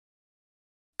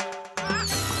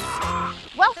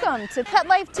Welcome to Pet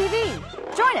Life TV.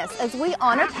 Join us as we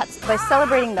honor pets by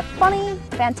celebrating the funny,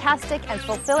 fantastic, and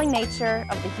fulfilling nature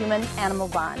of the human-animal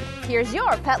bond. Here's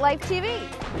your Pet Life TV.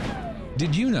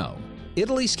 Did you know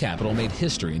Italy's capital made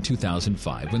history in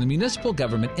 2005 when the municipal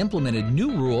government implemented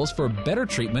new rules for better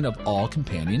treatment of all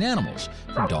companion animals,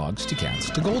 from dogs to cats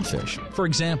to goldfish. For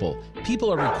example, people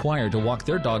are required to walk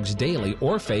their dogs daily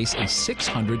or face a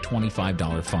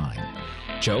 $625 fine.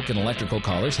 Choke and electrical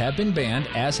collars have been banned,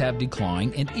 as have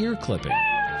declawing and ear clipping.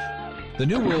 The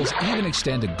new rules even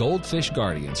extend to goldfish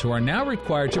guardians, who are now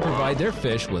required to provide their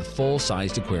fish with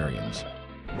full-sized aquariums.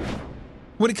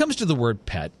 When it comes to the word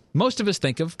pet, most of us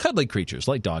think of cuddly creatures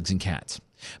like dogs and cats.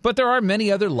 But there are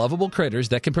many other lovable critters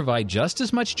that can provide just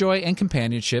as much joy and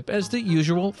companionship as the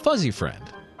usual fuzzy friend.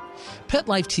 Pet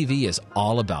Life TV is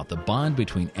all about the bond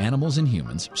between animals and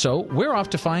humans, so we're off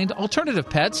to find alternative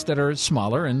pets that are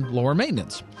smaller and lower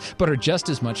maintenance, but are just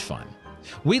as much fun.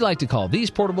 We like to call these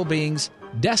portable beings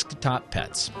desktop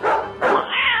pets.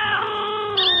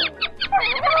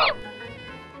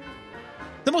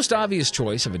 The most obvious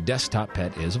choice of a desktop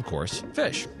pet is, of course,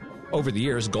 fish. Over the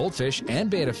years, goldfish and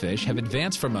betta fish have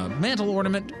advanced from a mantle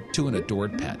ornament to an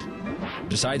adored pet.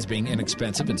 Besides being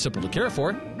inexpensive and simple to care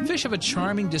for, fish have a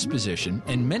charming disposition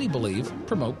and many believe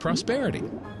promote prosperity.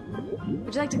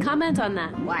 Would you like to comment on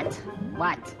that?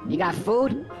 What? You got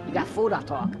food? You got food, I'll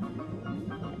talk.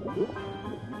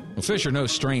 Well, fish are no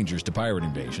strangers to pirate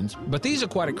invasions, but these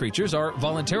aquatic creatures are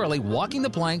voluntarily walking the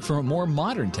plank for a more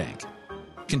modern tank.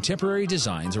 Contemporary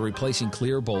designs are replacing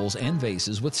clear bowls and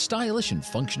vases with stylish and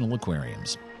functional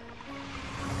aquariums.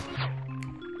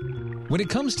 When it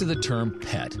comes to the term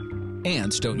pet,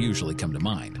 ants don't usually come to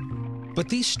mind. But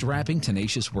these strapping,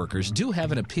 tenacious workers do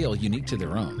have an appeal unique to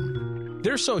their own.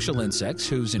 They're social insects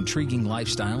whose intriguing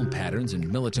lifestyle and patterns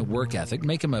and militant work ethic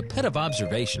make them a pet of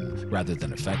observation rather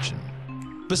than affection.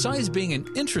 Besides being an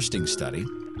interesting study,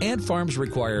 ant farms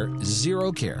require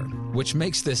zero care, which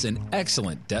makes this an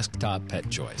excellent desktop pet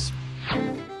choice.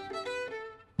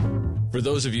 For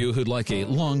those of you who'd like a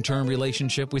long-term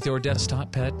relationship with your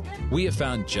desktop pet, we have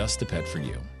found just the pet for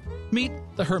you. Meet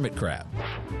the hermit crab.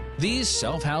 These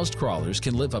self-housed crawlers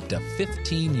can live up to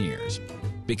 15 years.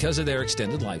 Because of their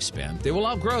extended lifespan, they will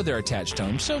outgrow their attached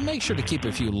home, so make sure to keep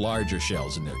a few larger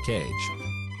shells in their cage.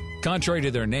 Contrary to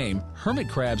their name, hermit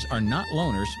crabs are not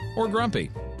loners or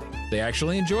grumpy. They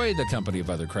actually enjoy the company of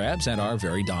other crabs and are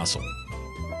very docile.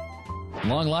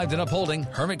 Long-lived and upholding,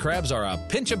 hermit crabs are a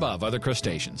pinch above other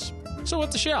crustaceans. So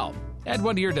what's a shell? Add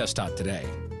one to your desktop today.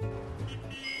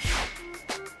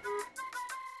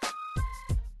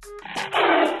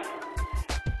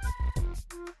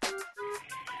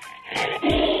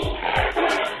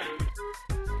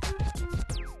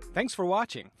 Thanks for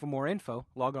watching. For more info,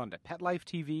 log on to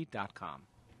PetLifeTV.com.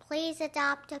 Please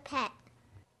adopt a pet.